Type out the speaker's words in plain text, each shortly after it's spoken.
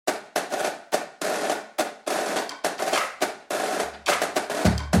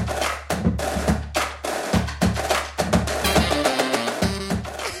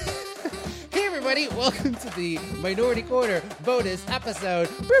welcome to the Minority Corner bonus episode.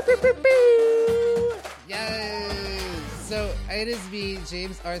 Boop, boop, boop, boop. Yes. So it is me,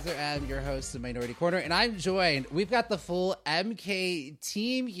 James Arthur M., your host of Minority Corner, and I'm joined. We've got the full MK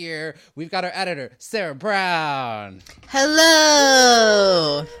team here. We've got our editor, Sarah Brown.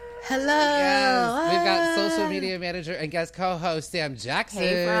 Hello. Hello. Yes. We've got social media manager and guest co-host, Sam Jackson.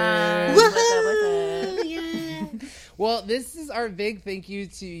 Hey, friends. What's up? Yeah. Well, this is our big thank you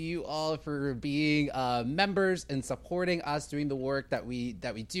to you all for being members and supporting us doing the work that we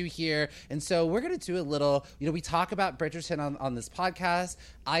do here. And so we're going to do a little, we talk about Bridgerton on this podcast.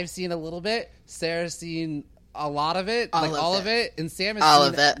 I've seen a little bit. Sarah's seen a lot of it, all of it. And Sam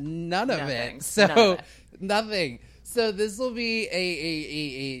has seen none of it. So nothing. So this will be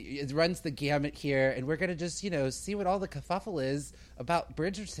it runs the gamut here, and we're going to just, see what all the kerfuffle is about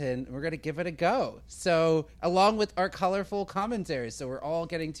Bridgerton, and we're going to give it a go. So along with our colorful commentary, so we're all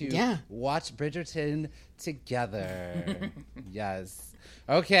getting to watch Bridgerton together. Yes.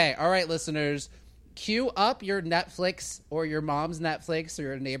 Okay. All right, listeners. Cue up your Netflix or your mom's Netflix or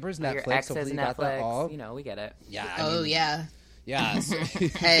your neighbor's Netflix. Your ex's Hopefully you Netflix. got that all. We get it. Yeah. Yeah. Yeah. So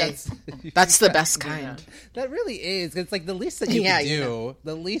Hey, that's the best kind. That really is. It's like the least that you can do.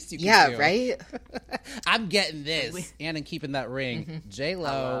 The least you can do. Yeah, right? I'm getting this. And I'm keeping that ring. Mm-hmm.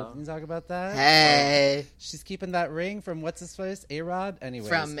 J-Lo. Can you talk about that? Hey. She's keeping that ring from what's his face? A-Rod? Anyways.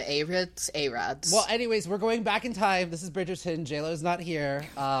 From A-Rods. Well, anyways, we're going back in time. This is Bridgerton. J-Lo's not here.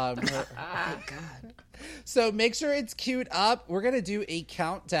 Oh, God. So make sure it's queued up. We're going to do a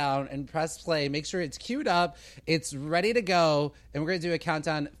countdown and press play. Make sure it's queued up. It's ready to go. And we're going to do a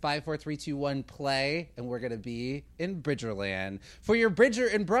countdown. 5, 4, 3, 2, 1, play. And we're going to be in Bridgerland. For your Bridger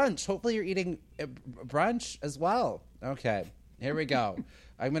and brunch. Hopefully you're eating brunch as well. Okay. Here we go.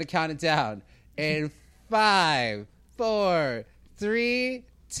 I'm going to count it down. In 5, 4, 3,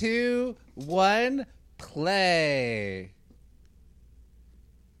 2, 1, play.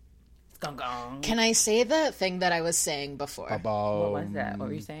 Can I say the thing that I was saying before? What was that? What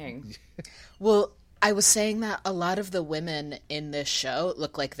were you saying? Well, I was saying that a lot of the women in this show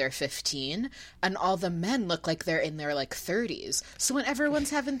look like they're 15, and all the men look like they're in their, 30s. So when everyone's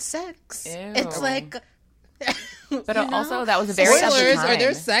having sex, it's like... But also, that was very Spoilers, of the time. Are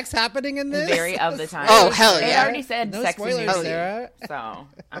there sex happening in this? Very of the time. Oh, hell yeah. It already said No sex spoilers, and nudity, Sarah. so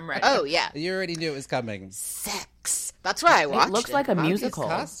I'm ready. Oh, yeah. You already knew it was coming. Sex. That's why I watched it. It looks like a musical.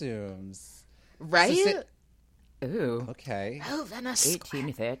 Costumes. Right? So Ooh. Okay. Oh, Venice.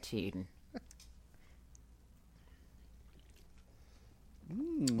 1813.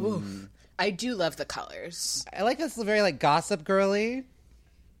 Ooh. I do love the colors. I like this very gossip girly.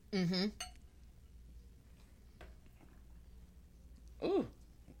 Mm-hmm. Ooh.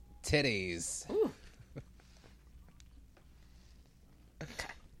 Titties. Ooh.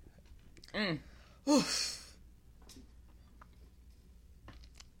 Okay. Oof.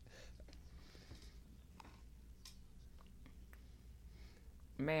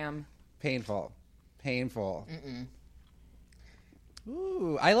 Ma'am. Painful.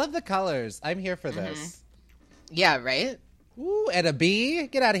 Ooh, I love the colors. I'm here for this. Yeah, right? Ooh, and a bee?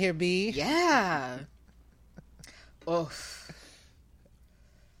 Get out of here, bee. Yeah. Oh.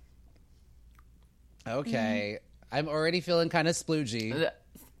 Okay. I'm already feeling kind of sploogey.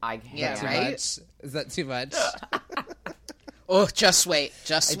 I can't. Yeah, Too right? much? Is that too much? Oh, just wait. I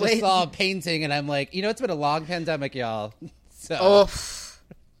just saw a painting and I'm like, it's been a long pandemic, y'all. So. Oh.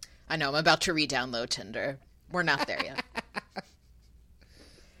 I know, I'm about to re-download Tinder. We're not there yet.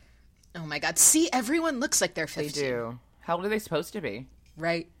 Oh my God. See, everyone looks like they're 15. They do. How old are they supposed to be?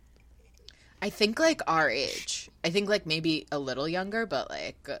 Right. I think our age. I think maybe a little younger, but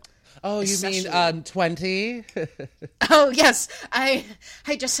Oh, you mean 20? Oh, yes. I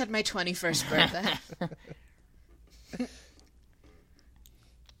just had my 21st birthday.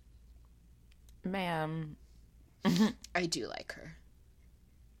 Ma'am. I do like her.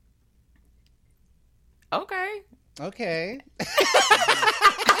 Okay.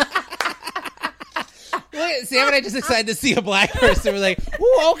 Wait, Sam and I just decided to see a black person. We're like,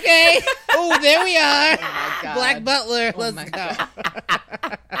 ooh, okay. Oh, there we are. Oh my God. Black butler. Let's go.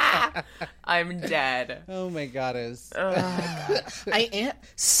 I'm dead. Oh my goddess. I am.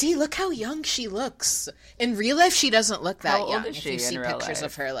 See, look how young she looks. In real life, she doesn't look that How young. old is she if you see in real pictures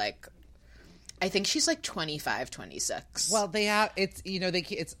life? of her, I think she's 25, 26. Well, they have it's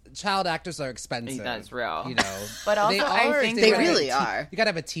child actors are expensive. That's real. But But also, I think they really are. You gotta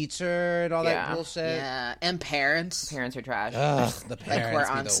have a teacher and all that Yeah. bullshit. Yeah, and parents. Parents are trash. Ugh, the parents we're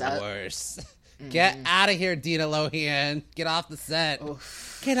be on the set. worst. Get out of here, Dina Lohan. Get off the set.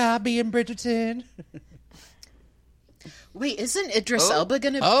 Can I be in Bridgerton? Wait, isn't Idris Elba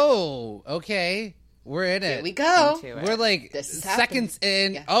gonna? Oh, okay. We're in it. Here we go. Into it. We're like This is seconds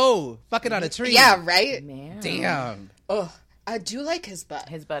in. Yeah. Oh, fucking on a tree. Yeah, right? Man. Damn. Oh, I do like his butt.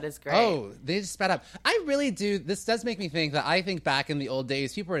 His butt is great. Oh, they just sped up. I really do. This does make me think that I think back in the old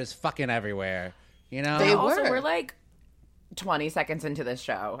days, people were just fucking everywhere. You know? They Also, were. we're like 20 seconds into this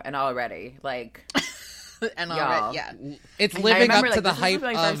show, and already, like, And y'all. already, yeah. It's I living up remember, to like, the this hype is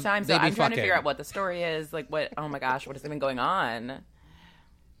my of first time, so they be I'm trying to fucking. figure out what the story is. Like, what? Oh my gosh, what is even going on?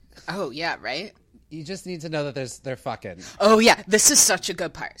 Oh, yeah, right? You just need to know that they're fucking. Oh, yeah. This is such a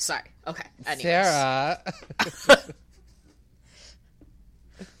good part. Sorry. Okay. Anyways. Sarah.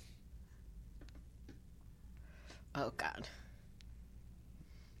 Oh, God.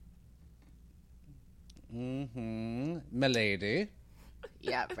 Milady.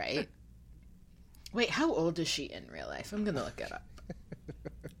 Yeah, right? Wait, how old is she in real life? I'm going to look it up.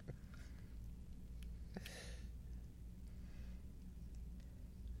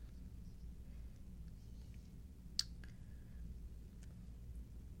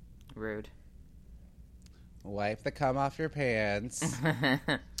 Rude. Wipe the cum off your pants.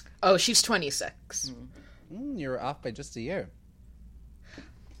 Oh, she's 26. You're off by just a year.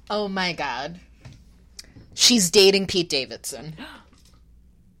 Oh, my God. She's dating Pete Davidson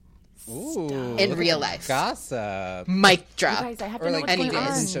Ooh. in real life. Gossip. Mic You drop. guys, I have to Or know like what's Pete going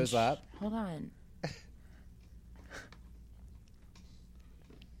Davidson on. shows up. Hold on.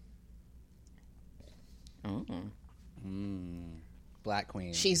 Black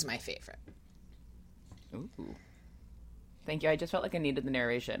Queen. She's my favorite. Ooh. Thank you. I just felt like I needed the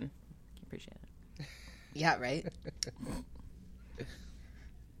narration. Appreciate it. Yeah, right?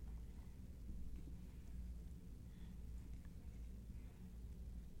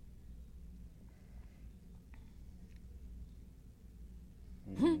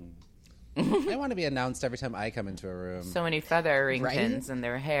 I want to be announced every time I come into a room. So many feathering Right? pins in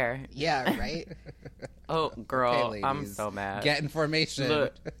their hair. Yeah, right? Oh, girl, Okay, I'm ladies. so mad. Get in formation.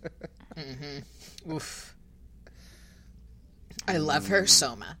 Look. Oof. I love her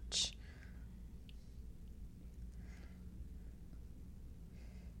so much.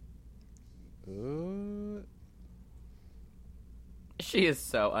 Ooh. She is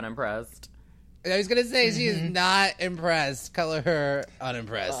so unimpressed. I was gonna say she is not impressed. Color her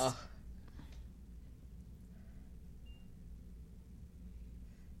unimpressed. Ugh.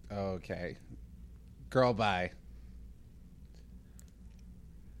 Okay. Girl, bye.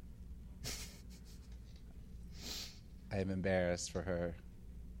 I am embarrassed for her.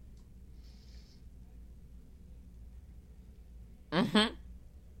 Mm-hmm.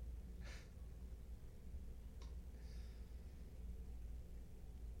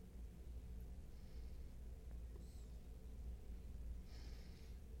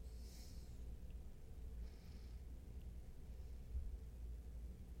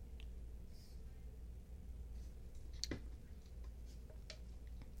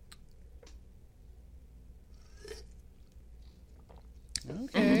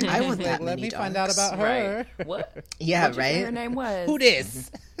 Okay. I want that Let many me find out dogs. about her. Right. What? Yeah, What'd you say her right? name was? Who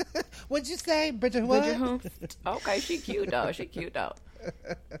this? What'd you say? Bridget what? Bridget who? Okay, she cute though. She cute though.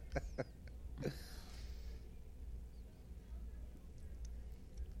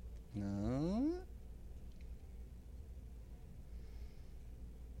 No.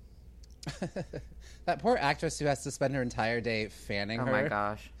 That poor actress who has to spend her entire day fanning Oh her my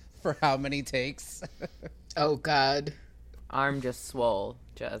gosh. for how many takes? Oh, God. Arm just swole.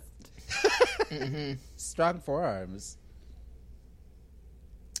 Just. Strong forearms.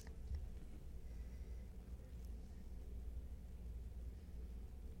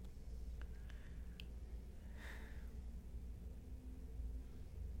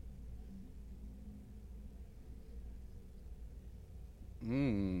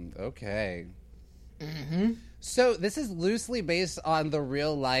 Okay. So this is loosely based on the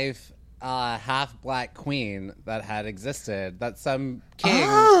real life half black queen that had existed. That some king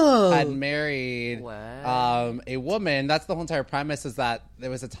Oh. had married What? a woman. That's the whole entire premise. Is that there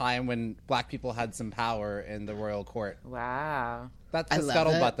was a time when black people had some power in the royal court. Wow. That's I the love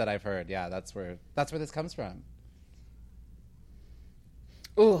scuttlebutt it. that I've heard. Yeah, that's where this comes from.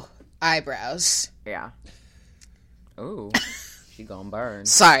 Ooh, eyebrows. Yeah. Ooh. She gonna burn.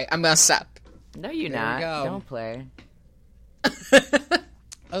 Sorry, I'm gonna stop. No, you're There we not. go. Don't play.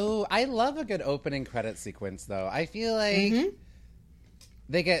 Oh, I love a good opening credit sequence, though. I feel like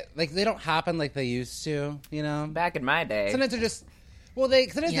they don't happen like they used to. You know, Back in my day. sometimes they're just Yeah.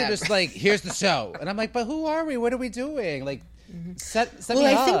 they're just like, here's the show, and I'm like, but who are we? What are we doing? Like, set Well, me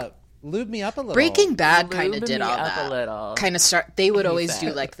I think up, lube me up a little. Breaking Bad kind of Lube did me all up that. a little. Kind of start. They would always said.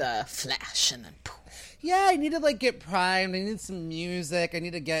 do like the flash and then poof. Yeah, I need to like get primed. I need some music. I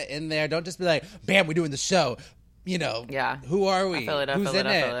need to get in there. Don't just be like, bam, we're doing the show. You know, Yeah. Who are we? I feel it. Who's in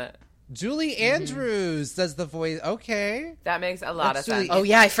I feel it. Julie Andrews does the voice. Okay. That makes a lot That's of sense. Oh,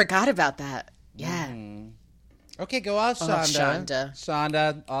 yeah, I forgot about that. Yeah. Okay, go off, Shonda.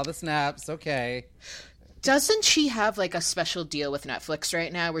 Shonda, all the snaps. Okay. Doesn't she have like a special deal with Netflix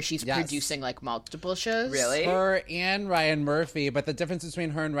right now where she's producing like multiple shows? Really? Her and Ryan Murphy, but the difference between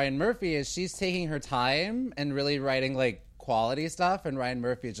her and Ryan Murphy is she's taking her time and really writing like quality stuff, and Ryan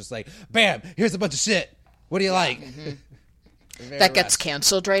Murphy is just like, bam, here's a bunch of shit. What do you like? That gets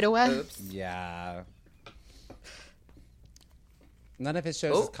canceled right away? Oops. Yeah. None of his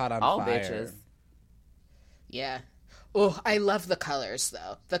shows is caught on all fire. Bitches. Yeah. Oh, I love the colors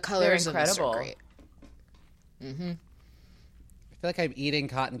though. The colors They're in this incredible. are great. I feel like I'm eating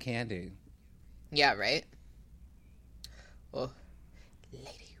cotton candy. Yeah, right? Oh,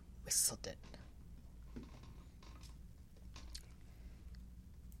 lady whistled it.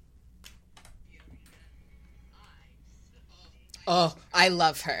 Oh, I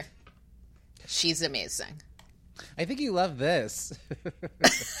love her. She's amazing. I think you love this.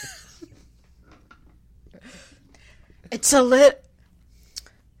 It's a lit.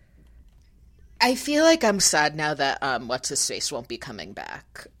 I feel like I'm sad now that what's his face won't be coming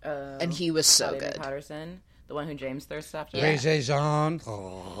back, and he was so David good. Patterson, the one who James thirsts after. Yeah. Ray J. Jean.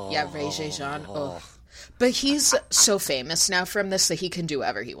 Yeah, Ray J. Jean. Oh, but he's so famous now from this that he can do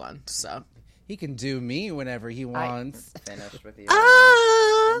whatever he wants. So He can do me whenever he wants. Finished with you.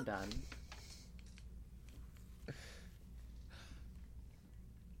 ah, I'm done.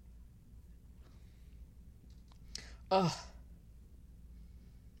 oh,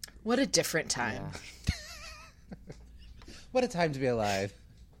 what a different time, What a time to be alive.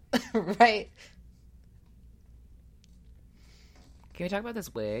 right? Can we talk about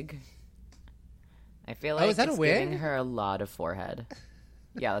this wig? I feel like is that a it's wig? giving her a lot of forehead.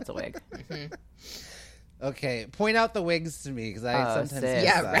 Yeah, that's a wig. Okay, point out the wigs to me because I sometimes sis. miss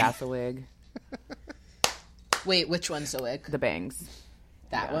Yeah, that. right. That's a wig. Wait, which one's a wig? The bangs.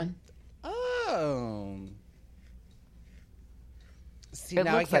 That one? Oh. See, It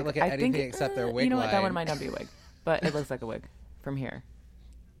now I looks can't like- look at I anything think, except their wig You know what? That line. one might not be a wig, but it looks like a wig from here.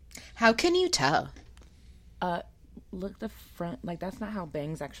 How can you tell? Look the front. Like that's not how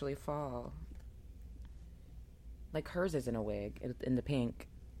bangs actually fall. Like hers isn't a wig in the pink.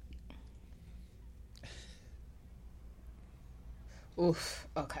 Oof.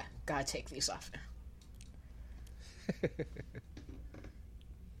 Okay, gotta take these off now.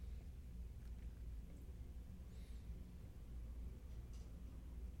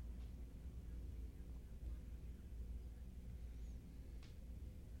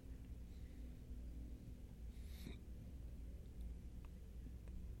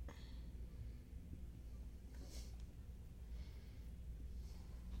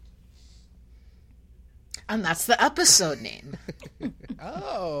 And that's the episode name.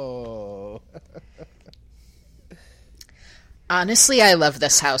 Oh. Honestly, I love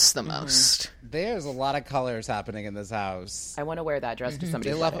this house the most. There's a lot of colors happening in this house. I want to wear that dress to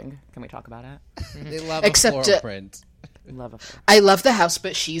somebody's They love- wedding. Can we talk about it? They love Except, a floral print. Love it. I love the house,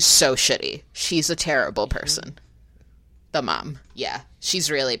 but she's so shitty. She's a terrible person. The mom. Yeah,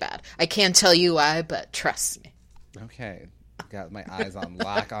 she's really bad. I can't tell you why, but trust me. Okay. Got my eyes on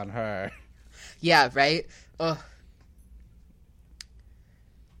lock on her. Yeah, right? Ugh.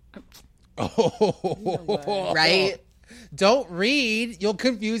 Oh. Right? Don't read. You'll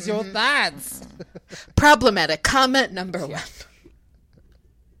confuse your thoughts. Problematic. Comment number one.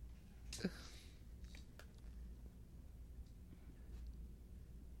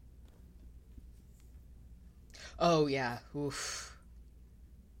 Oh, yeah. Oof.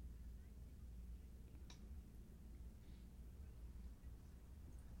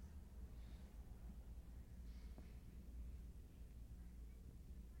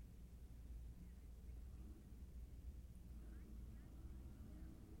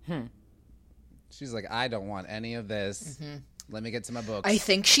 She's like, I don't want any of this. Let me get to my books. I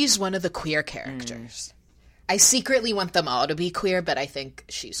think she's one of the queer characters. I secretly want them all to be queer, but I think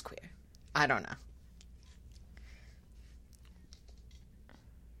she's queer. I don't know.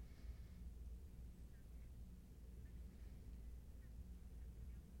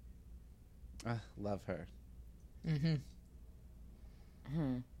 Love her.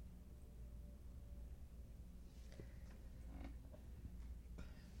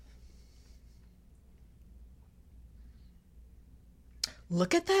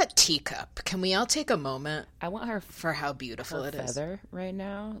 Look at that teacup. Can we all take a moment I want her for how beautiful it is? feather right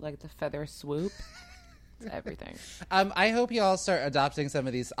now, like the feather swoop. It's everything. I hope you all start adopting some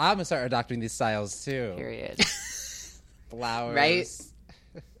of these. I'm gonna start adopting these styles too. Period. Flowers. Right?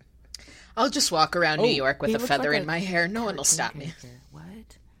 I'll just walk around New York with he a looks feather like in my hair. No one will stop me.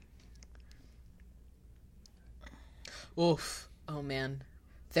 What? Oof. Oh, man.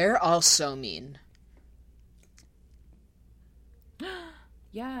 They're all so mean.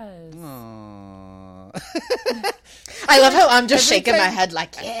 Yes. Aww. I love how I'm just shaking my head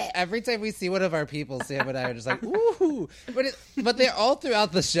like, yeah. Every time we see one of our people, Sam and I are just like, ooh. But they're all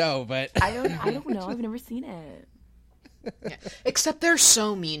throughout the show. But I don't know. I've never seen it. Yeah. Except they're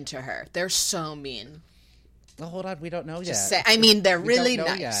so mean to her. They're so mean. oh, hold on, we don't know Just yet. say, I mean, they're We don't really know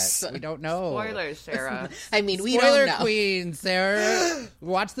nice. yet. We don't know. Spoilers, Sarah. I mean, we Spoiler don't know. queen, Sarah.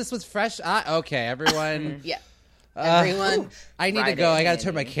 Watch this with fresh eye. Okay, everyone. Yeah. Everyone. I need to Right go. in, I got to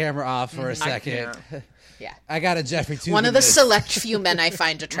turn my baby. camera off for a second. can't. Yeah. I got a Jeffrey Tubin. One of the this. select few men I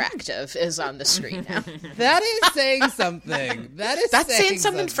find attractive is on the screen now. That is saying something. That's saying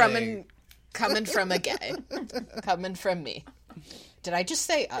something coming from a gay. Coming from me. Did I just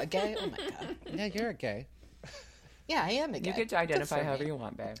say a gay? Oh my god. Yeah, you're okay. Yeah, I am a gay. You get to identify Good for however me. you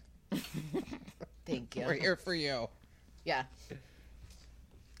want, babe. Thank you. We're here for you. Yeah.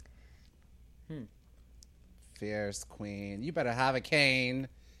 Fierce queen. You better have a cane.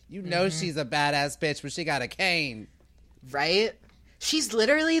 You know she's a badass bitch, but she got a cane. Right? She's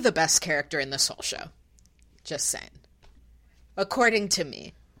literally the best character in this whole show. Just saying. According to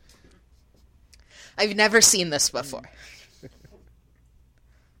me. I've never seen this before.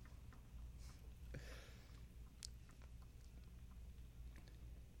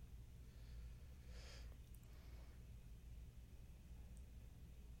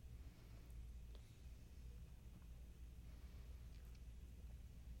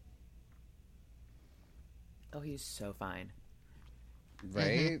 Oh, he's so fine.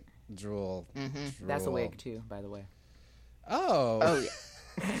 Right? Drool. Drool. That's a wig too, by the way. Oh. Oh,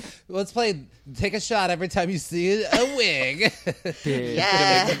 yeah. Let's play take a shot every time you see a wig.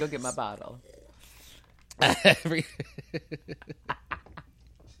 Yeah. Go get my bottle. Every-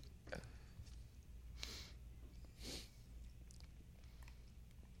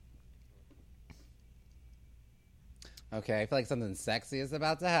 Okay, I feel like something sexy is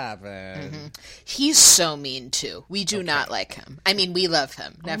about to happen. He's so mean, too. We do not like him. I mean, we love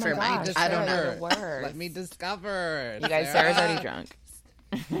him. Never mind. gosh, I don't know. Sarah. Worse. Let me discover. You guys, Sarah's already drunk.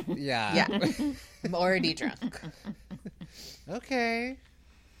 Yeah. Yeah. I'm already drunk. Okay.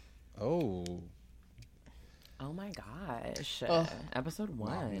 Oh. Oh my gosh. Oh. Episode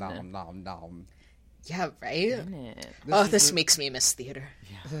 1. Nom, nom, nom. Yeah, right? Minute. This makes me miss theater.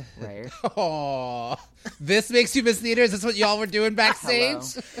 Right? Oh, this makes you miss theater. Is this what y'all were doing backstage?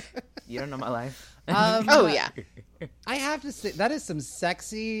 You don't know my life. Oh, yeah. I have to say that is some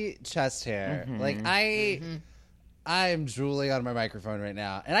sexy chest hair. Like I am drooling on my microphone right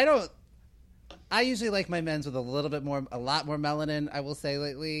now, and I usually like my men's with a lot more melanin. I will say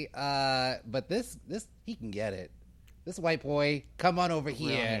lately, but this he can get it. This white boy, come on over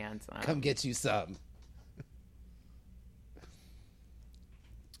here, handsome. come get you some.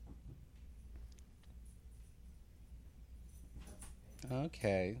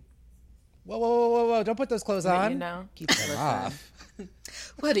 Okay. Whoa! Don't put those clothes But on. you know, Keep them off.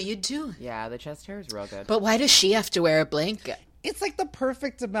 What are you doing? yeah, the chest hair is real good. But why does she have to wear a blanket? It's like the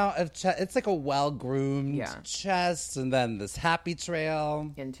perfect amount of chest. It's like a well-groomed chest, and then this happy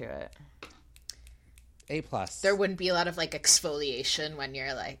trail. Into it. A+. There wouldn't be a lot of, like, exfoliation when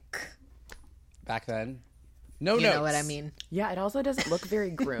you're, like... Back then. No You notes. know what I mean? Yeah, it also doesn't look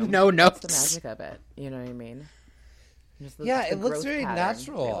very groomed. No That's notes. the magic of it. You know what I mean? Just Yeah, the it looks growth very pattern,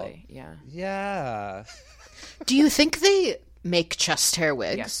 natural. Really. Yeah. Yeah. Do you think they make chest hair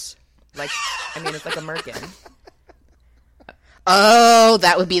wigs? Yes. Like, I mean, it's like a merkin. Oh,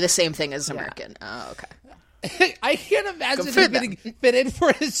 that would be the same thing as American. Oh, okay. I can't imagine Good for him getting fitted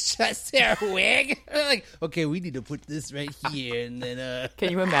for his chest hair wig. Like, okay, we need to put this right here, and then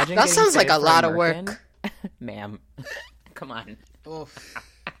Can you imagine? That getting sounds like fitted a for lot of merkin? work. Ma'am. Come on.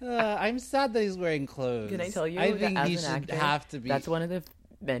 I'm sad that he's wearing clothes. Can I tell you? I think that he as should an actor, have to be. That's one of the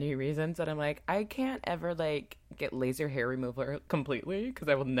many reasons that I'm like, I can't ever like get laser hair removal completely because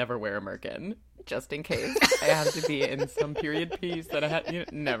I will never wear a merkin. Just in case I have to be in some period piece that I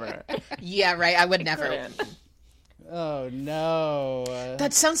had never. Yeah, right. I would never. Couldn't. Oh no.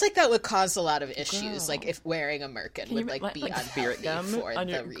 That sounds like that would cause a lot of issues. Like if wearing a merkin Can would you like be like spirit unhealthy gum for on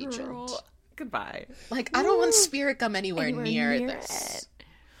the your region. girl? Goodbye. Like I don't want spirit gum anywhere Anywhere near near this.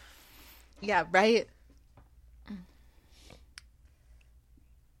 Yeah, right.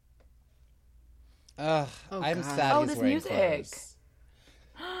 I'm God. sad Oh, he's this wearing music. clothes.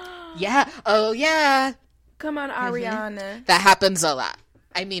 Yeah. Oh yeah. Come on, Ariana. That happens a lot.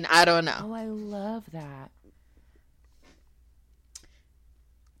 I mean, I don't know. Oh, I love that.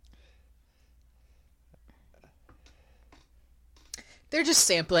 They're just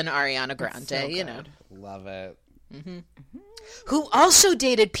sampling Ariana Grande, So you know. Love it. Who also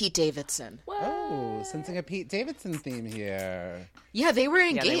dated Pete Davidson. Oh, sensing a Pete Davidson theme here. Yeah, they were they were.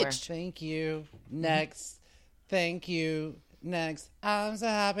 engaged. Thank you. Next. Thank you. Next. I'm so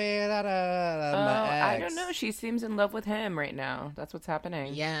happy that my ex. I don't know. She seems in love with him right now. That's what's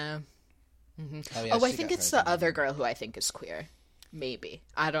happening. Yeah. Yeah, Oh, I she think got it's her. the other girl who I think is queer. Maybe.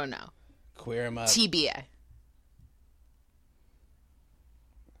 I don't know. Queer him up. TBA.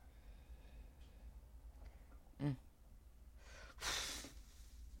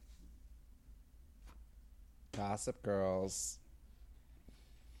 Gossip Girls.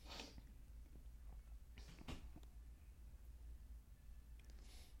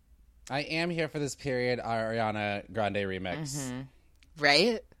 I am here for this period Ariana Grande remix.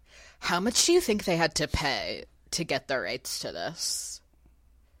 Right? How much do you think they had to pay to get the rights to this?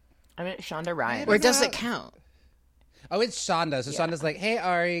 I mean, Shonda Rhimes. Or does it count? Oh, it's Shonda. So Shonda's like, "Hey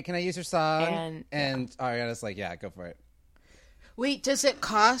Ari, can I use your song?" And Ariana's like, "Yeah, go for it." Wait, does it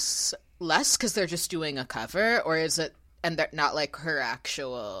cost less because they're just doing a cover? Or is it, and they're not like her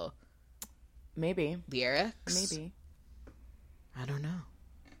actual Maybe. lyrics? Maybe. I don't know.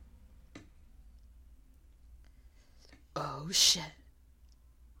 Oh, shit.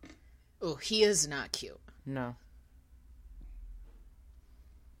 Oh, he is not cute. No.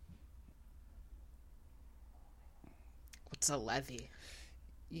 What's a levy?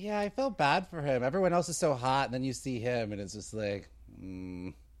 Yeah, I felt bad for him. Everyone else is so hot, and then you see him, and it's just like,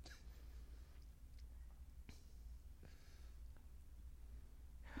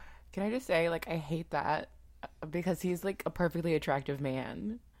 Can I just say, like, I hate that because he's like a perfectly attractive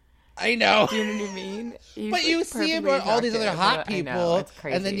man. I know. Do you know what I mean? He's, But you see him with all these other hot people, I know, it's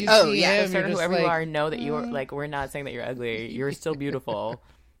crazy. and then you Oh, see yeah. him. So You're just whoever like, you are, know that you are like. We're not saying that you're ugly. You're still beautiful.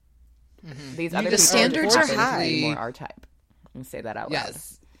 These other The people standards are unfortunately high. more our type. And say that out loud.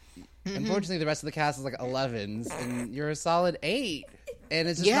 Yes. Unfortunately, the rest of the cast is like 11s, and you're a solid 8, and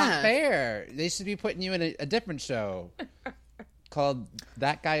it's just not fair. They should be putting you in a different show called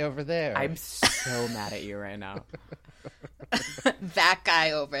That Guy Over There. I'm so mad at you right now. That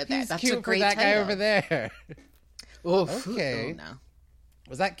guy over there. He's That's cute a great for that title. guy over there. Oof. Okay. Oh, no.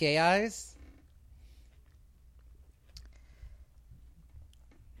 Was that Gay Eyes?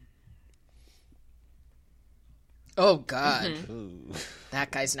 Oh, God. Ooh.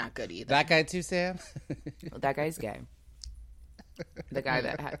 That guy's not good either. That guy too, Sam? That guy's gay. The guy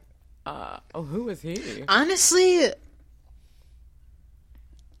that had. Who was he? Honestly,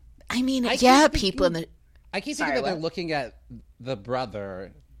 I mean, I yeah, keep people in the... I keep Sorry, thinking that they're what? looking at the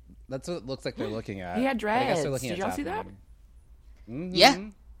brother. That's what it looks like they're looking at. He had But I guess they're dreads. looking Did at y'all see that? happening. Mhm.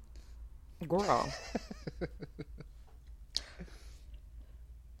 Yeah. Girl.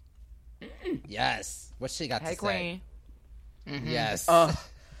 Yes. What's she got Hey, to queen. say? Yes. Oh.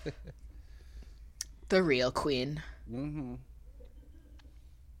 The real queen. Mm-hmm.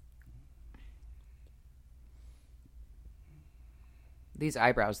 These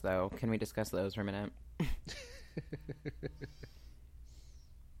eyebrows, though. Can we discuss those for a minute?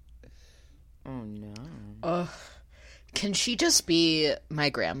 Oh, no. Can she just be my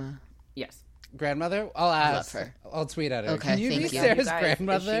grandma? Yes. Grandmother? I'll ask. Love her. I'll tweet at her. Okay, Can you thank be you. Sarah's You guys,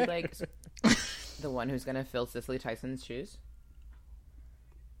 grandmother? Is she like the one who's gonna fill Cicely Tyson's shoes?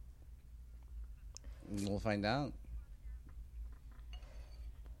 We'll find out.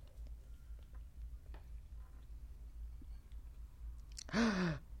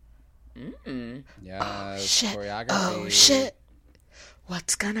 Yes. Shit. Choreography. Oh, shit.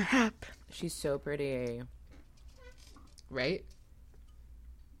 What's gonna happen? She's so pretty. Right?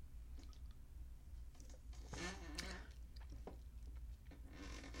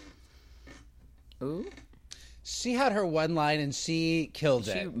 Ooh. She had her one line and she killed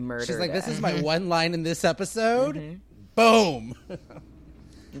She it. murdered She's like, it. this is my one line in this episode. Boom.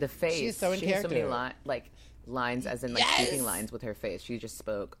 The face. She's so in she has so many character. lines, as in like Yes! speaking lines with her face. She just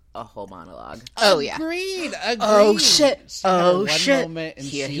spoke a whole monologue. Oh, yeah. Agreed. Oh, shit. She had her Oh, one shit. moment and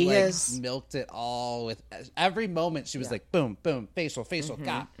Here she he like is. milked it all with every moment. She was like, boom, boom, facial,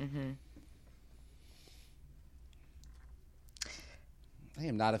 got. I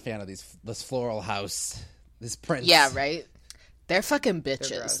am not a fan of this floral house. This prince. Yeah, right? They're fucking gross.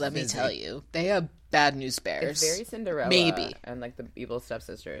 bitches, let me Busy. tell you. They have bad news bears. It's very Cinderella. Maybe. And like the evil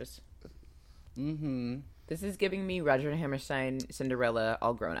stepsisters. Mm-hmm. This is giving me Roger Hammerstein Cinderella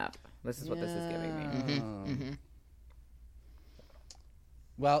all grown up. This is what this is giving me.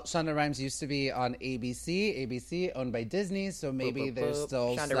 Well, Shonda Rhimes used to be on ABC. ABC owned by Disney, so maybe there's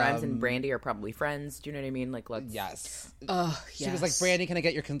still Shonda some... Rhimes and Brandy are probably friends. Do you know what I mean? Like, let's... Yes. Oh, yes. She was like, Brandy, can I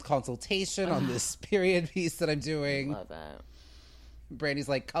get your consultation on this period piece that I'm doing? Love it. Brandy's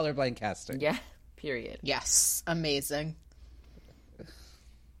like, colorblind casting. Yeah, period. Yes, amazing.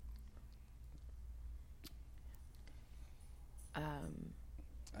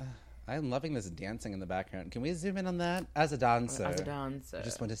 I'm loving this dancing in the background. Can we zoom in on that? As a dancer. As a dancer. I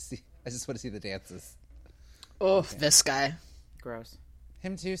just want to see the dances. Oh, okay. This guy. Gross.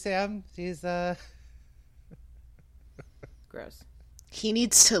 Him too, Sam? He's Gross. He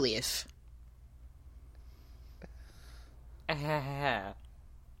needs to leave.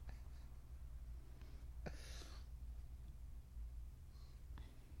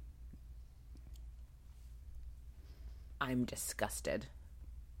 I'm disgusted.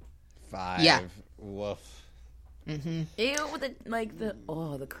 5. Yeah. Woof. Mm-hmm.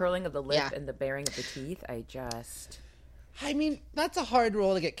 Ew, the curling of the lip and the baring of the teeth. I mean, that's a hard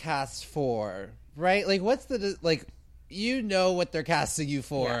role to get cast for, right? Like, what's the, like, you know what they're casting you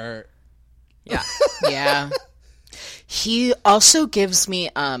for. Yeah. Yeah. He also gives me,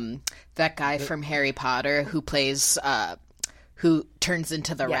 that guy from Harry Potter who plays, who turns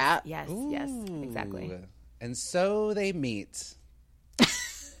into the rat. Yes, Ooh. yes, exactly. And so they meet.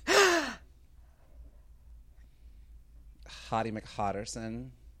 Hottie McHotterson.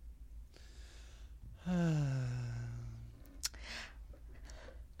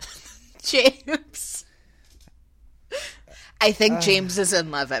 James. I think James is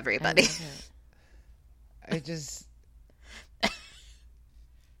in love, everybody.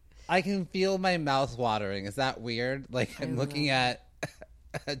 I can feel my mouth watering. Is that weird? Like, I'm looking at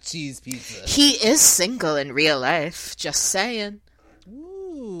a cheese pizza. He is single in real life, just saying.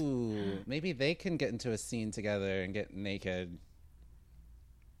 Ooh, maybe they can get into a scene together and get naked.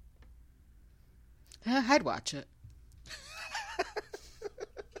 I'd watch it.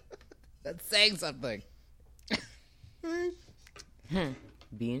 That's saying something.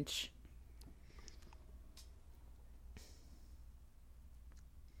 Bench.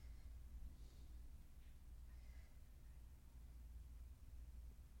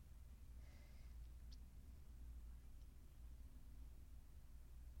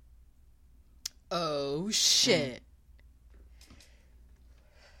 Oh, shit.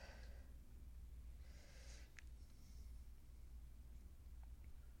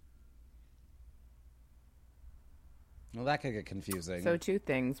 Well, that could get confusing. So 2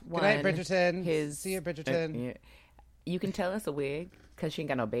 things. One, good night, Bridgerton. See you, Bridgerton. Yeah. You can tell it's a wig because she ain't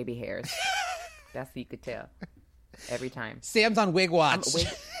got no baby hairs. That's what you could tell. Every time. Sam's on wig watch.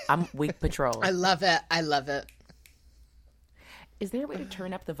 I'm wig patrol. I love it. I love it. Is there a way to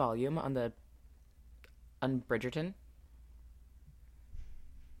turn up the volume on Bridgerton?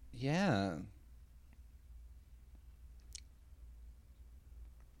 Yeah.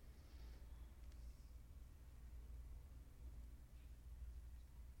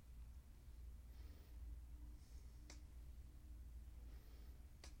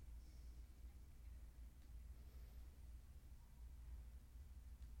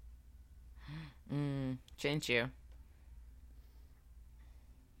 Shouldn't you?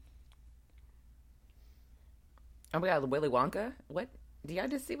 Oh my god, Willy Wonka? What? Did y'all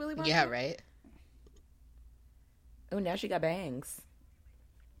just see Willy Wonka? Yeah, right? Oh, now she got bangs.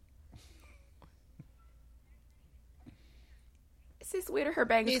 Sis, where do her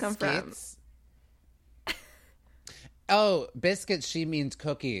bangs come from? Oh, biscuits, she means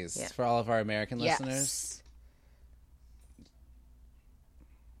cookies for all of our American Yes. listeners.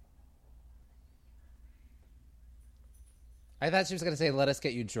 I thought she was going to say, let us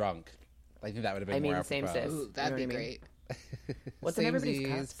get you drunk. I think that would have been more apropos. Same sis. Ooh, that'd You know be what I mean? great. What's in everybody's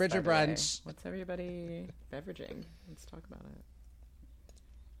Samesies. cups? Bridger by the way? brunch. What's everybody beveraging? Let's talk about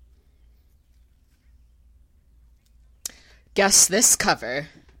it. Guess this cover.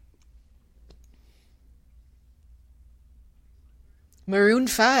 Maroon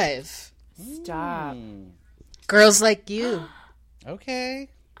 5. Stop. Girls Like You. Okay.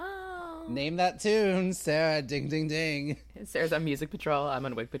 Oh. Name that tune, Sarah. Ding, ding, ding. Sarah's on Music Patrol. I'm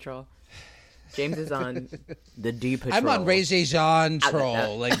on Wig Patrol. James is on the D Patrol. I'm on Ray J. Jean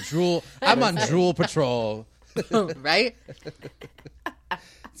Troll. Like, drool. I'm on Drool Patrol. Right?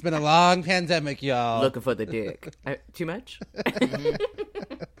 It's been a long pandemic, y'all. Looking for the dick. Too much?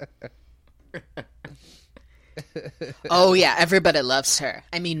 Oh, yeah. Everybody loves her.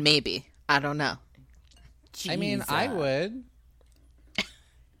 I mean, maybe. I don't know. I mean, I would.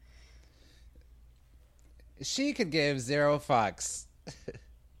 She could give 0 fucks.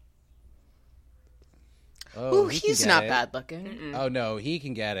 Ooh, he can he's get not it. bad looking. Oh no, he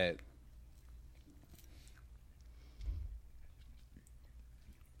can get it.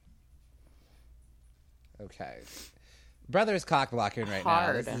 Okay. Brother's cock blocking right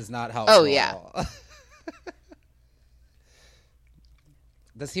now. This is not helpful. Oh, yeah.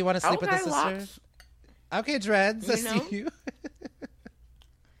 Does he want to sleep with his sister? Locks. Okay, Dreads, I see you.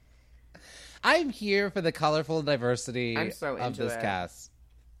 I'm here for the colorful diversity I'm so of into this it. cast.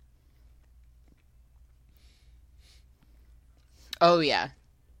 Oh, yeah.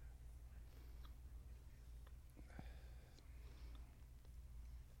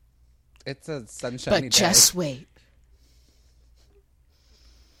 It's a sunshiny But day. just wait.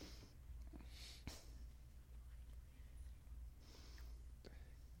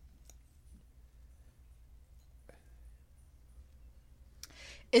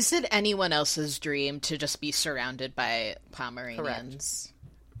 Is it anyone else's dream to just be surrounded by Pomeranians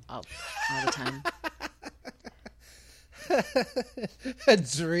all the time? A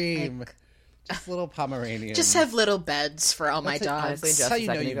dream. Just little Pomeranians. Just have little beds for all my That's it, dogs. Honestly, just how a you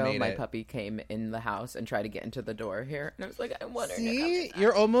know second you've ago, made my it. puppy came in the house and tried to get into the door here, and I was like, I'm wondering. See?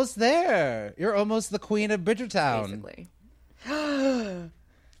 You're almost there. You're almost the queen of Bridgertown. Basically.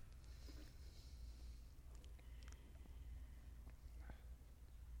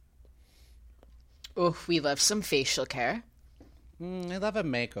 Oh, we love some facial care. I love a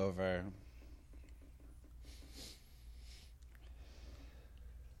makeover.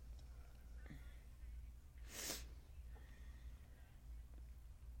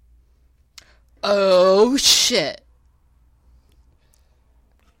 Oh, shit.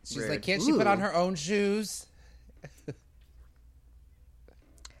 She's Rude. like, can't she put on her own shoes?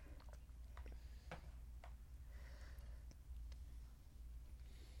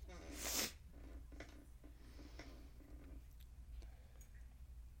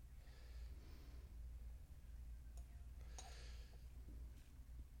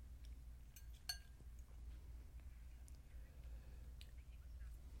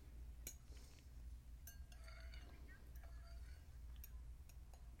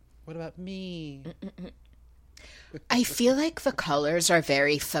 What about me? I feel like the colors are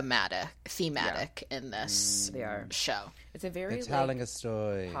very thematic in this They are. show. It's a very They're telling a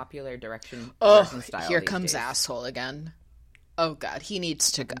story. popular direction Oh, style. here these comes days. asshole again. Oh, God, he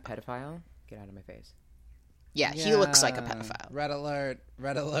needs to go. Pedophile? Get out of my face. Yeah, he looks like a Yeah. pedophile. Red alert.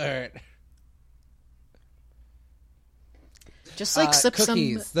 Red alert. Just like slip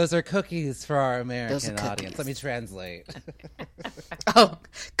cookies. some. Those are cookies for our Those American are audience. cookies. Let me translate. Oh,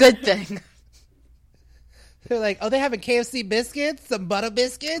 good thing. They're like, oh, they having KFC biscuits? Some butter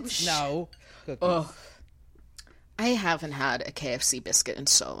biscuits? No. Cookies. Oh, I haven't had a KFC biscuit in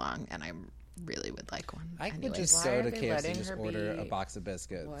so long, and I really would like one. I could Anyways. just Why go are to they KFC letting and just her order be- a box of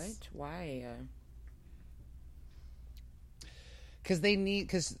biscuits. What? Why? Because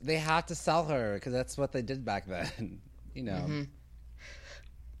they have to sell her, because that's what they did back then. You know. Mm-hmm.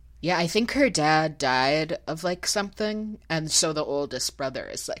 Yeah, I think her dad died of like something, and so the oldest brother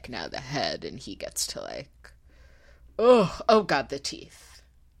is like now the head, and he gets to like, oh God, the teeth.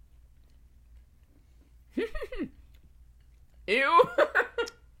 Ew.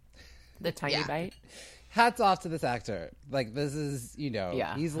 The tiny Yeah. bite. Hats off to this actor. Like, this is,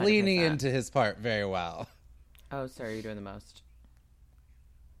 Yeah, he's 100%. leaning into his part very well. Oh, sorry, you're doing the most.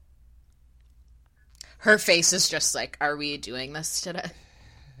 Her face is just like, are we doing this today?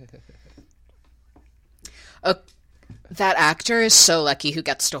 That actor is so lucky who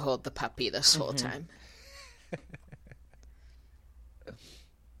gets to hold the puppy this whole time.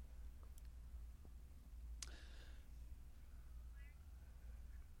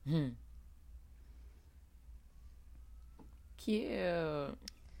 Cute.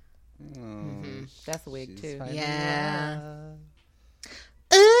 That's a wig She's too. finding Yeah.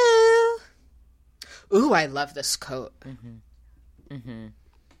 love. Ooh, I love this coat.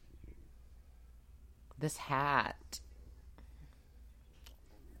 This hat.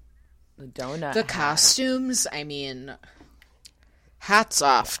 The donut. The hat. costumes, I mean, hats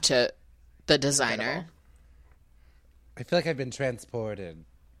off to the designer. I feel like I've been transported.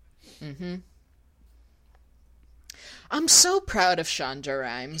 I'm so proud of Shonda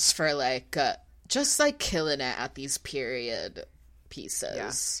Rhimes for like just like killing it at these period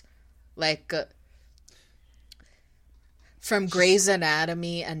pieces. Like from Grey's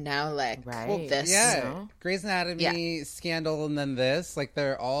Anatomy and now like Right. this. Yeah. know? Grey's Anatomy, Scandal, and then this. Like,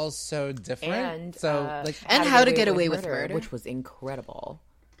 they're all so different. And so, like, And How to Get Away with Murder. which was incredible.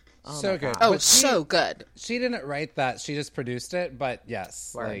 so good. Oh, But so good. she didn't write that. She just produced it. But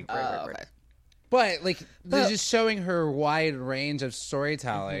yes. Word. Like, Oh, okay. But like they're just showing her wide range of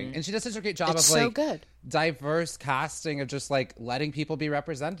storytelling, and she does such a great job of so like good. diverse casting of just like letting people be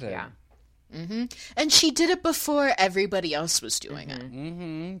represented. Yeah. Mm-hmm. And she did it before everybody else was doing it.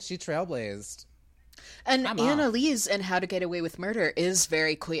 Mm-hmm. She trailblazed. And Annalise in How to Get Away with Murder is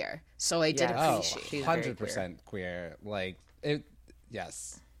very queer, so I did Yeah. appreciate. She's 100% queer. Like it.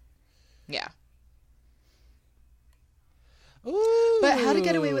 Yes. Yeah. Ooh. But How to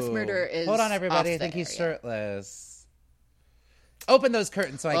Get Away with Murder is Hold on, everybody. off I think the he's air, yeah. shirtless. Open those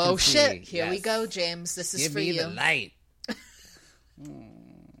curtains so I can see. Oh shit! Here we Yes. go, James. This is Give for me you. the light.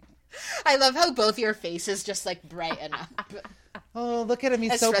 I love how both your faces just like brighten up. Oh, look at him.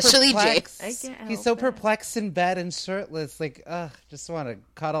 He's Especially so perplexed. I can't He's help so it. perplexed in bed and shirtless. Like, just want to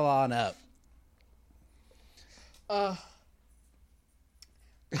cuddle on up. I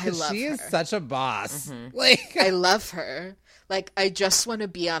love She her. is such a boss. Mm-hmm. Like, I love her. Like, I just want to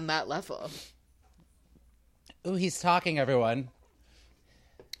be on that level. ooh, he's talking, everyone.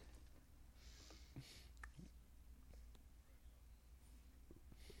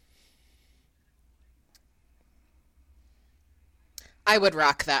 I would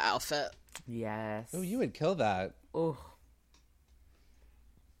rock that outfit. Yes. Ooh, you would kill that. Oh.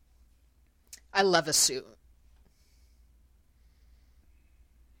 I love a suit.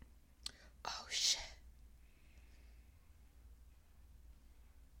 Oh shit.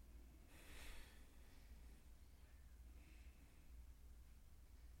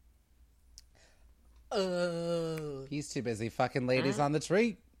 Oh. He's too busy fucking ladies on the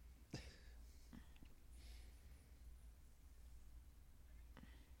tree.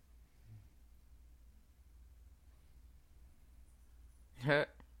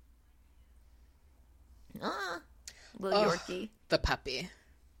 Little Yorkie. The puppy.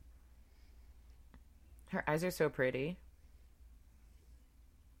 Her eyes are so pretty.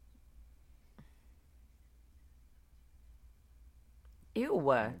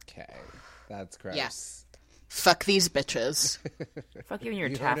 Ew. Okay, that's gross. Yes. Fuck these bitches. Fuck you in your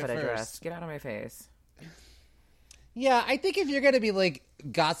You heard it taffeta dress. first. Get out of my face. Yeah, I think if you're gonna be like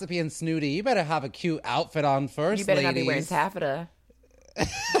gossipy and snooty, you better have a cute outfit on first. You better not be wearing ladies. taffeta.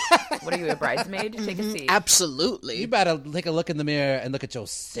 What are you, a bridesmaid? Take a seat. Absolutely. You better take a look in the mirror and look at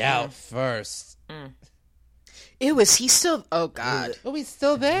yourself first. Ew, is he still... Oh, God. Oh, he's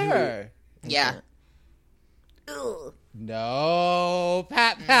still there. Yeah. No,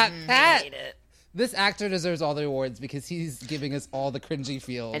 Pat. Hate it. This actor deserves all the awards because he's giving us all the cringy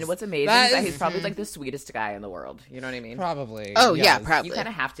feels. And what's amazing is that he's probably like the sweetest guy in the world. You know what I mean? probably. Oh, yeah, yes. probably. You kind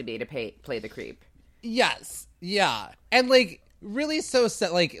of have to be to play the creep. Yes, yeah, and like really so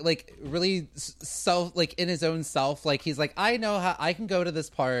like really self like in his own self. Like he's like, I know how I can go to this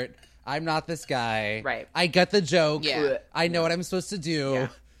part. I'm not this guy. Right. I get the joke. Yeah. I know what I'm supposed to do. Yeah.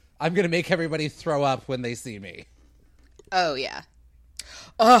 I'm gonna make everybody throw up when they see me. Oh, yeah.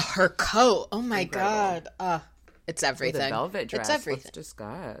 Oh, her coat. Oh, my Incredible. God. It's everything. The velvet dress. It's everything. Let's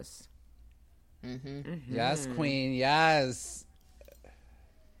discuss. Yes, Queen. Yes.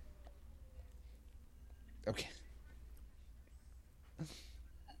 Okay.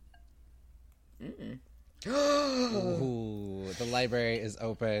 Ooh, the library is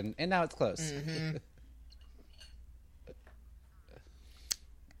open and now it's closed.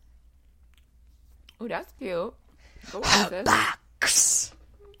 Oh, that's cute. Go on, sis. Box.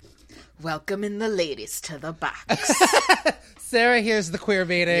 Welcoming the ladies to the box. Sarah, here's the queer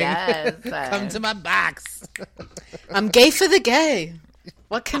meeting. Yes. Come to my box. I'm gay for the gay.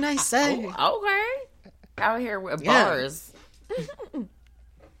 What can I say? Okay. Out here with Yeah. bars.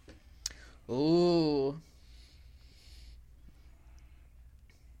 Ooh.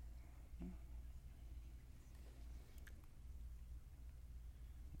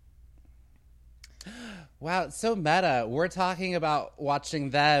 Wow, it's so meta. We're talking about watching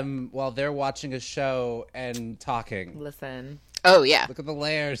them while they're watching a show and talking. Listen, Oh, yeah. Look at the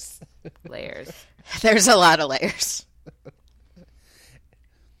layers. layers. There's a lot of layers.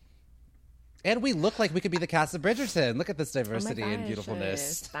 And we look like we could be the cast of Bridgerton. Look at this Oh my diversity and gosh,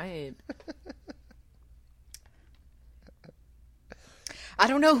 beautifulness. Stop. I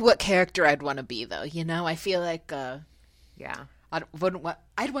don't know what character I'd want to be, though. You know, I feel like Yeah. I'd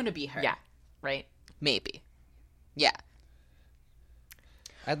want to be her. Yeah. Right? Maybe. Yeah.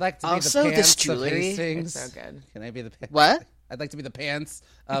 I'd like to be Also, the this pants of jewelry- Hastings. It's so good. Can I be the pants? What? I'd like to be the pants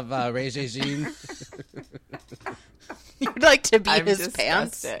of Ray Jean. You'd like to be I'm his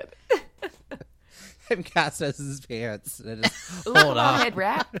pants? disgusted. I'm cast as his pants. And I just Look hold at my on. head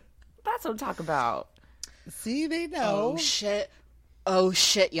wrap. That's what I'm talking about. See, they know. Oh, shit. Oh,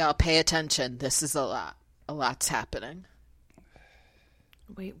 shit, y'all. Pay attention. This is a lot. A lot's happening.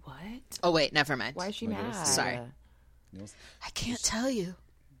 Wait, what? Oh, wait, never mind. Why is she Well, you'll mad? see. Sorry. I can't tell you.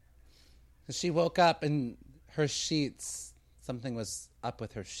 She woke up and her sheets, something was up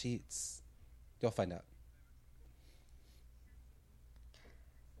with her sheets. You'll find out.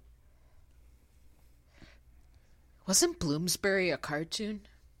 Wasn't Bloomsbury a cartoon?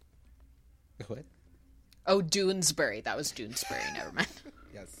 What? Oh, Doonesbury. That was Doonesbury. Never mind.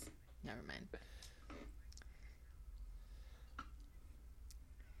 Yes. Never mind.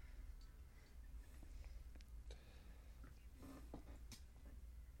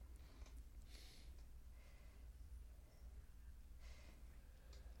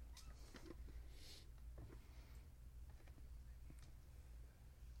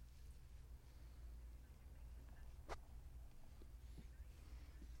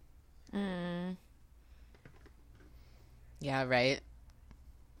 Yeah, right.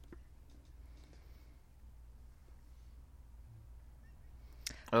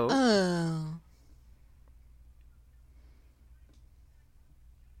 Oh. Oh.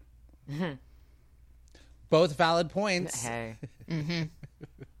 Both valid points. Hey.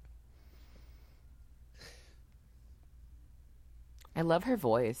 I love her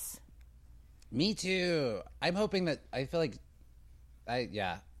voice. Me too. I'm hoping that, I feel like,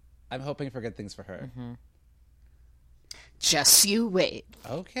 I'm hoping for good things for her. Just you wait.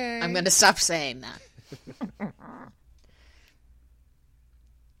 Okay. I'm going to stop saying that.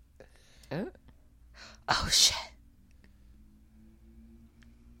 Oh, shit.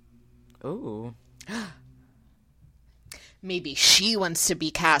 Ooh. Maybe she wants to be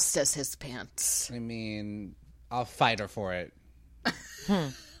cast as his pants. I mean, I'll fight her for it.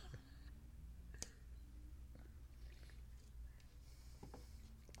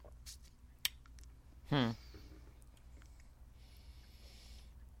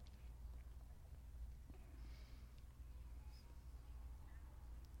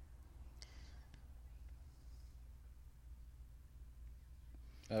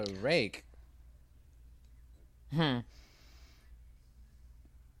 A rake.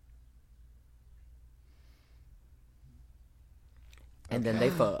 And then they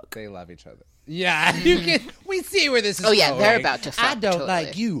fuck. They love each other. Yeah, you can. We see where this is. Oh, yeah, going. they're about to fuck, I don't totally.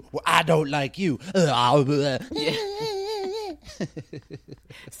 like you. Well, I don't like you.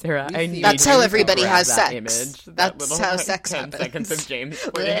 Sarah, I need That's you how to everybody grab has that sex. Image, that That's little, how like, sex 10 happens. seconds of James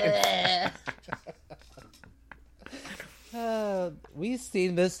squirting. We've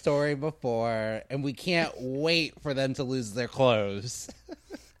seen this story before, and we can't wait for them to lose their clothes.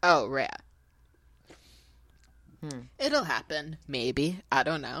 Oh, right. It'll happen. Maybe. I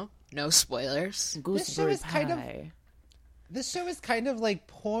don't know. No spoilers. Gooseberry is kind of- pie. This show is kind of like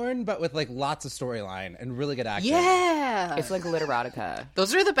porn, but with like lots of storyline and really good acting. Yeah. It's like literotica.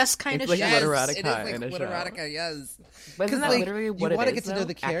 Those are the best kind It's of like shows. literotica It is like in a show. literotica, yes. But isn't that like, literally what you it want to is, get to know though,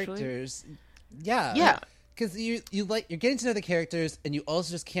 the actually? characters. Yeah. Yeah. Because you're getting to know the characters, and you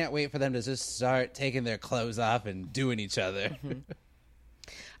also just can't wait for them to just start taking their clothes off and doing each other.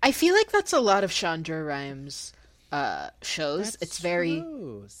 I feel like that's a lot of Chandra Rhimes shows. It's very,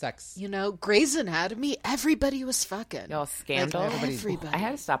 true. Sex. you know, Grey's Anatomy, everybody was fucking. Y'all, Scandal. Like, everybody. I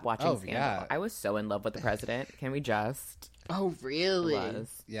had to stop watching Oh, Scandal. yeah. I was so in love with the president. Can we just? Oh, really?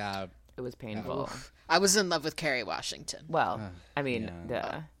 Yeah. It was painful. I was in love with Kerry Washington. Well, I mean, yeah.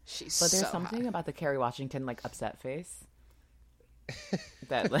 duh. She's But there's so something hot. about the Kerry Washington like upset face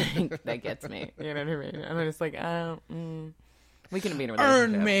that like that gets me. You know what I mean? I'm just like, we can be in a relationship.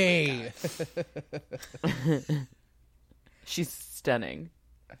 Earn me. She's stunning,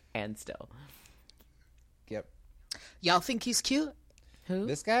 and still. Yep. Y'all think he's cute? Who?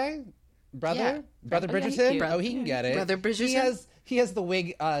 This guy, brother, Yeah. brother Oh, yeah, he's Bridgerton. cute. Oh, he can get it. Brother Bridgerton? He has the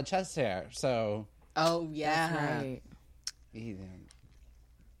wig, chest hair. So Oh, yeah. That's right. he,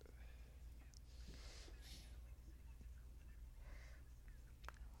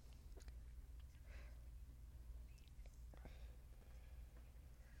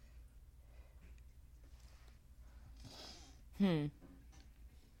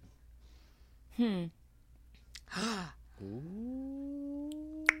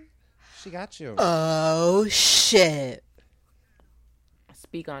 she got you. Oh, shit.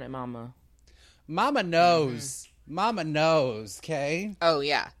 Speak on it, Mama. Mama knows. Mama knows. Okay. Oh,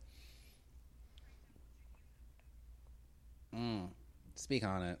 yeah. Speak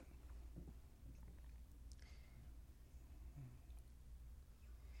on it.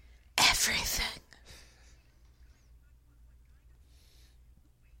 Everything.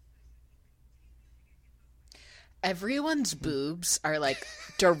 Everyone's boobs are like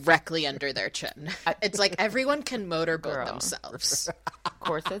directly under their chin. It's like everyone can motorboat Girl. themselves.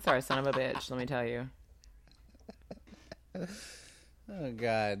 Corsets are a son of a bitch. Let me tell you. Oh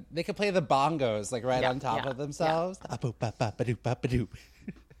god, they could play the bongos like right on top of themselves.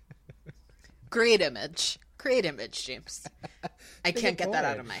 Great image, James. I can't get that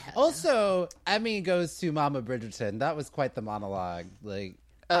out of my head. Also, Emmy goes to Mama Bridgerton. That was quite the monologue. Like,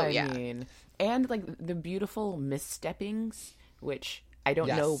 oh I mean, and like the beautiful missteppings, which I don't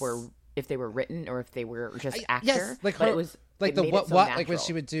know if they were written or if they were just actor. Yes, like but her, it was like it the made what it so like when natural.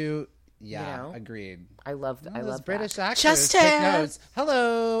 she would do. Yeah, You know? agreed. I love I love British that. actors. Chest Take hair. notes.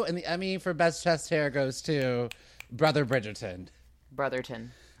 Hello, and the Emmy for best chest hair goes to Brother Bridgerton.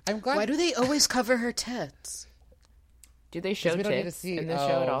 Brotherton. I'm glad. Why do they always cover her tits? Do they show we don't get to tits see in this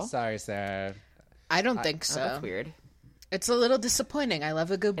show at all? Sorry, Sarah. I don't think Oh, so. that's weird. It's a little disappointing. I love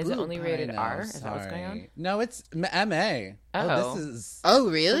a good Is boob. it only rated I know, R? Is that what's going on? sorry. No, it's MA. Uh-oh. Oh, this is. Oh, So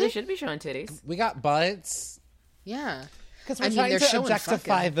they really? should be showing titties. We got butts. Yeah. Because we're I mean, trying they're to showing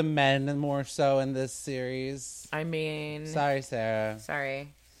objectify fucking. the men and more so in this series. I mean, Sorry, Sarah.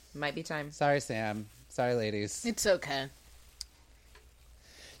 sorry. Might be time. Sorry, Sam. Sorry, ladies. It's okay.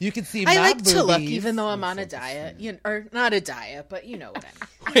 You can see I my like to look, boobies. even though I'm on a diet. Or not a diet, but you know what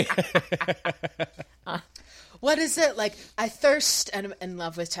I mean. What is it? Like, I thirst and am in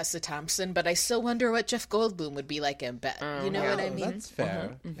love with Tessa Thompson, but I still wonder what Jeff Goldblum would be like in bed. You know what I mean? That's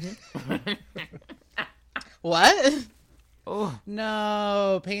fair. What? Oh,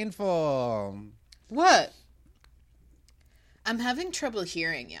 No, painful. What? I'm having trouble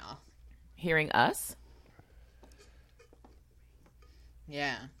hearing y'all. hearing us?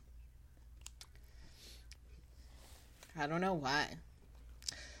 Yeah. I don't know why.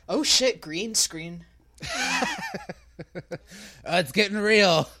 Oh shit, green screen. It's getting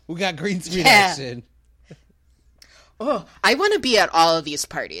real. We got green screen Yeah. action. Oh, I want to be at all of these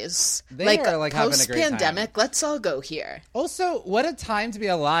parties. They are, like, having a great time. post-pandemic, let's all go here. Also, what a time to be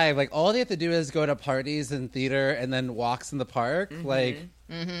alive. Like, all they have to do is go to parties and theater and then walks in the park. Like,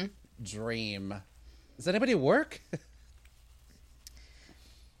 dream. Does anybody work?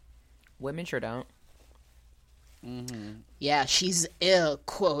 Women sure don't. Yeah, she's ill,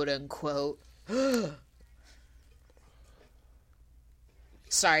 quote unquote.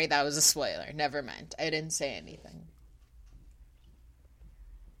 Sorry, that was a spoiler. Never mind. I didn't say anything.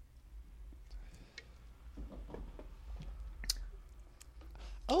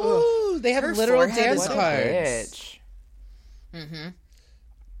 Oh, they have Her literal forehead dance is What a cards. bitch.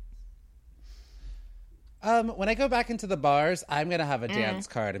 When I go back into the bars, I'm gonna have a dance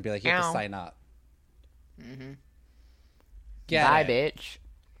card and be like, you have to Ow. sign up. Get Bye, it. bitch.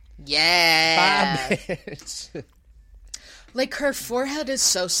 Yeah. Bye, bitch. Like, her forehead is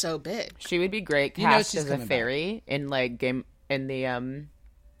so big. She would be great You know cast she's as a coming back. fairy in like game in the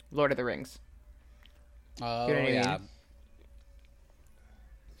Lord of the Rings. Oh, You know what I yeah. mean?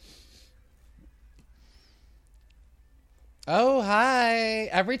 Oh, hi.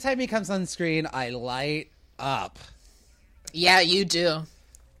 Every time he comes on screen, I light up. Yeah, you do.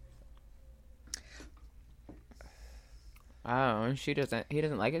 Oh, he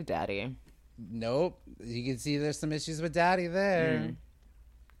doesn't like his daddy. Nope. You can see there's some issues with Daddy there.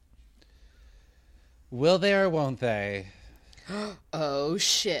 Will they or won't they? Oh,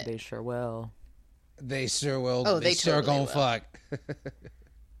 shit. They sure will. They sure will. Oh, they sure totally gon' will. fuck.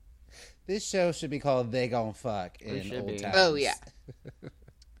 This show should be called They Gon' Fuck in should old be. times. Oh, yeah.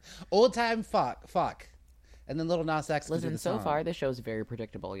 Old time fuck. And then Little Nas X can do Listen, the so song. far the show's very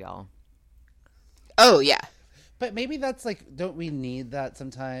predictable, y'all. Oh, yeah. But maybe that's like, don't we need that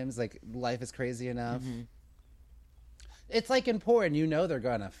sometimes? Like, life is crazy enough. It's like in porn, you know they're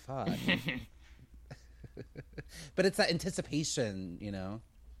gonna fuck. But it's that anticipation, you know?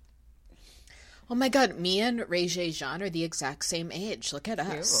 Oh my god, me and Ray J. Jean are the exact same age. Look at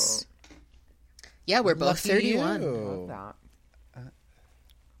us. Yeah, we're both Lucky 31. you. Love that.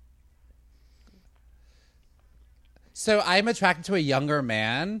 So I'm attracted to a younger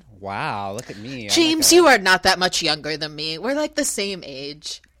man? Wow, look at me. James, you are not that much younger than me. We're like the same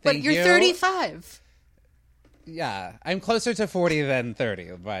age. But Thank you're you. 35. Yeah, I'm closer to 40 than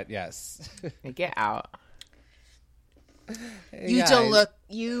 30, but yes. Get out. You don't look.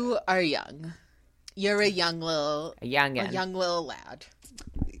 You are young. You're a young little lad.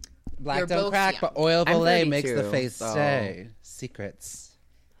 Black you're don't both crack, young. but oil I'm belay makes the 32, face so- stay. Secrets.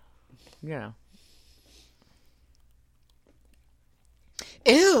 Yeah.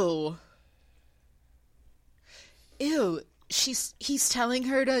 Ew. Ew. He's telling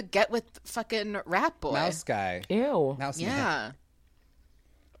her to get with fucking Rat Boy. Mouse guy. Ew. Mouse man. Yeah.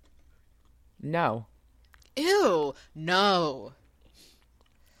 No. Ew. No.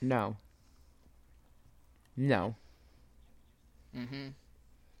 No. No.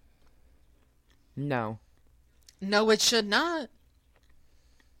 No. No, it should not.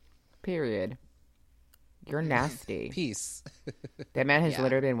 Period. You're nasty. Peace. That man has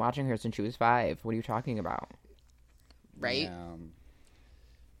literally been watching her since she was 5. What are you talking about? Right? Yeah.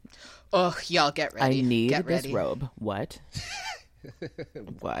 Oh, y'all get ready. I need get this ready. robe. What?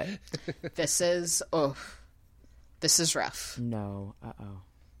 What? This is rough. No. Uh-oh.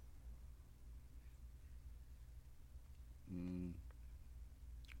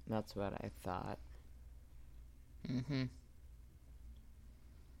 That's what I thought. Mm-hmm.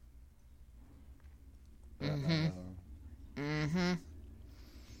 Mm-hmm. Mm-hmm.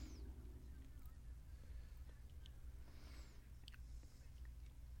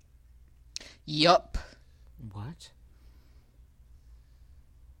 Yup. What?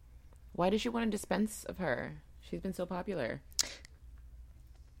 Why does she want to dispense of her? She's been so popular.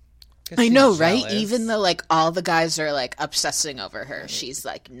 I know, She's right? jealous. Even though, like, all the guys are, like, obsessing over her, she's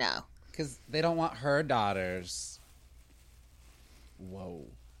like, no. Because they don't want her daughters. Whoa.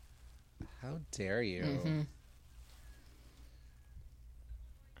 How dare you? Mm-hmm.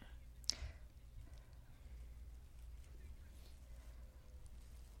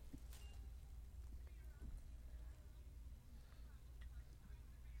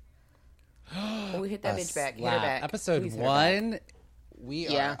 Oh, we hit that bitch back. Hit her Slap. back. Episode Please hit her back. 1, we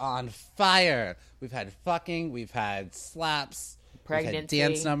Yeah. are on fire. We've had fucking, we've had slaps, Pregnancy. we've had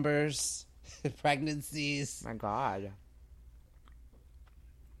dance numbers, pregnancies. My God.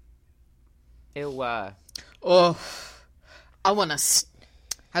 Ew. Oh, I want to...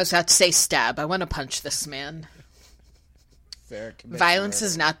 I was about to say stab. I want to punch this man. Sarah commits Violence murder.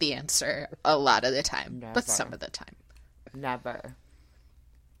 is not the answer a lot of the time, Never. but some of the time. Never.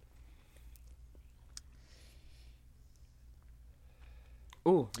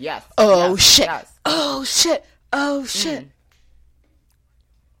 Ooh, yes. Oh, yes, shit. Yes. Oh, shit. Oh, shit.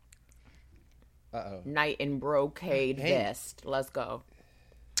 Uh-oh. Knight in brocade Hey. vest. Let's go.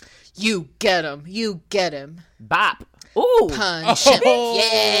 You get him. You get him. Bop. Ooh. Punch him. Oh.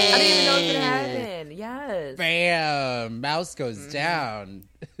 Yeah. I didn't even know it was gonna happen. Yes. Bam! Mouse goes down.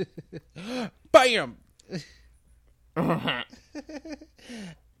 Bam!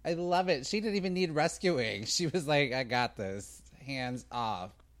 I love it. She didn't even need rescuing. She was like, I got this. Hands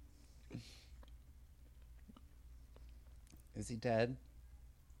off. Is he dead?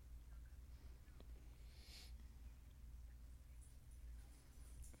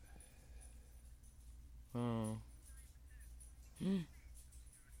 Oh.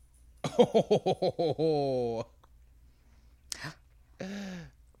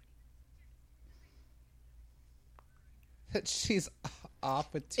 She's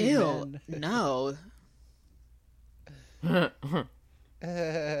off with 2 Ew. men. No.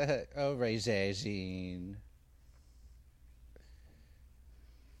 Oh, Regine.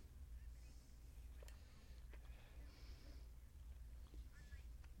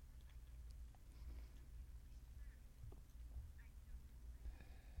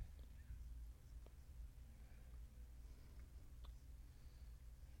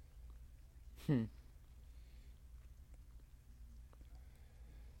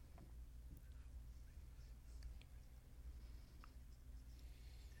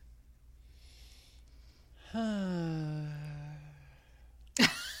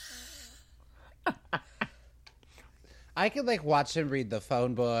 I could like watch him read the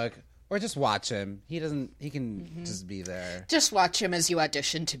phone book or just watch him. He can just be there. Just watch him as you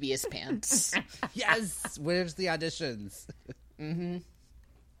audition to be his pants. Yes. Where's the auditions?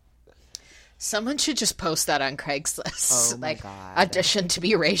 Someone should just post that on Craigslist. Oh my like, God. audition to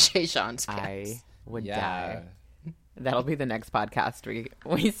be Ray J. Jean's pants. I would Yeah. die. That'll be the next podcast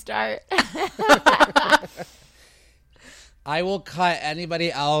we start. I will cut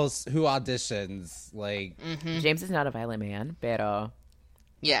anybody else who auditions. Like, James is not a violent man, pero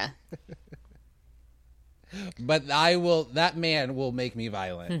Yeah. but I will. That man will make me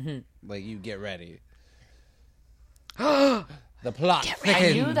violent. Like, you get ready. The plot thickens.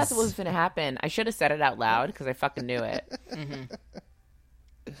 I knew that's what was going to happen. I should have said it out loud because I fucking knew it.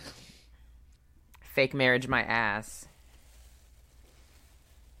 Fake marriage, my ass.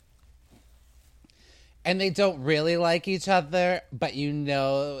 And they don't really like each other, but you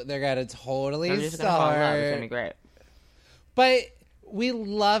know they're gonna totally I'm just going to fall in love. It's going to be start. great. But we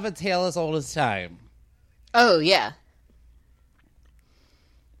love a tale as old as time. Oh, yeah.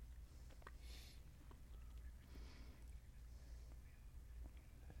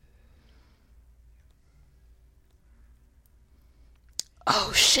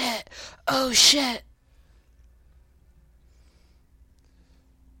 Oh, shit. Oh, shit.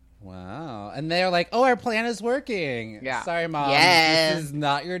 Wow. And they're like, oh, our plan is working. Yeah. Sorry, Mom. Yeah. This is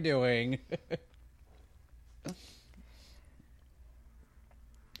not your doing.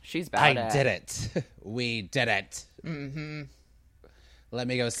 She's bad I did it. We did it. Mm-hmm. Let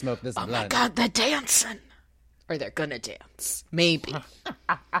me go smoke this Oh blunt. my God, they're dancing. Or they're gonna dance. Maybe.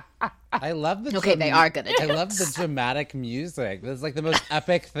 I love the Okay, they are gonna I love dance. the dramatic music. This is like the most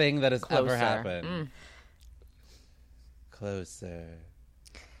epic thing that has ever Closer. happened. Closer.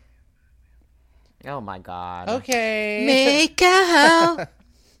 Oh my God. Okay. Make out.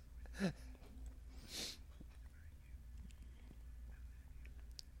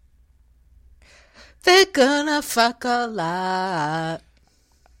 They're gonna fuck a lot.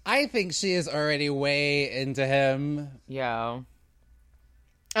 I think she is already way into him. Yeah.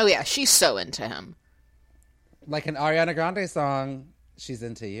 Oh yeah, she's so into him. Like an Ariana Grande song, she's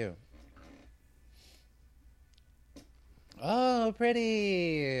into you. Oh,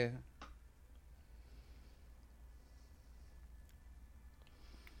 pretty.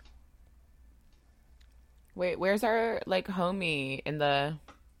 Wait, where's our like homie in the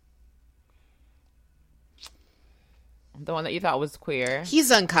one that you thought was queer?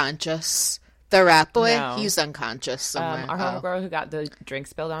 He's unconscious. The rat boy, No. he's unconscious somewhere. Our homegirl who got the drink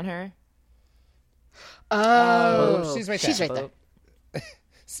spilled on her. Oh, she's right there. She's right there.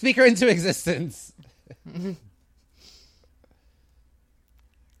 Speak her into existence.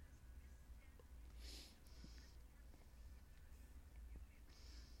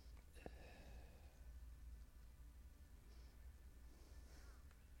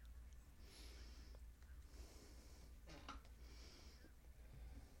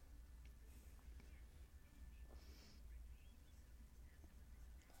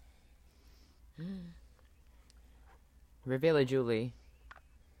 Reveal it, Julie.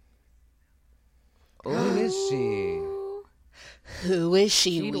 Who is she? Who is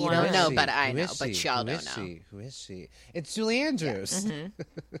she? She'd We wanna- don't know, She? but I Who know. is But she? y'all Who don't is know. she? Who is she? It's Julie Andrews.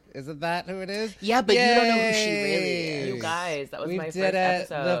 Isn't that who it is? Yeah, but you don't know who she really Yay! is. You guys, that was We my did first it.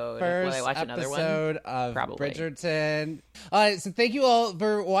 episode. The first Will I watch another one? episode of Probably. Bridgerton. So thank you all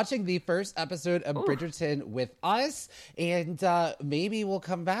for watching the first episode of Bridgerton with us, and maybe we'll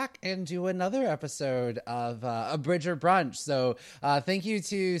come back and do another episode of a Bridger Brunch. So thank you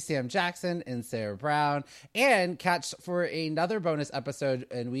to Sam Jackson and Sarah Brown, and catch for another bonus episode,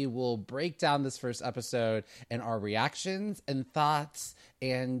 and we will break down this first episode and our reactions and thoughts.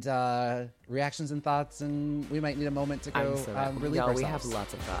 And we might need a moment to go I'm so ready. relieve Y'all, ourselves. we have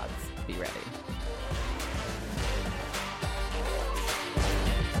lots of thoughts. Be ready.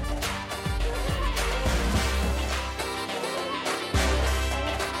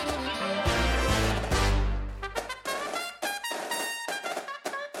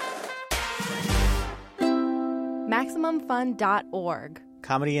 MaximumFun.org.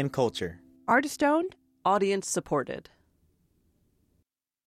 Comedy and culture. Artist owned. Audience supported.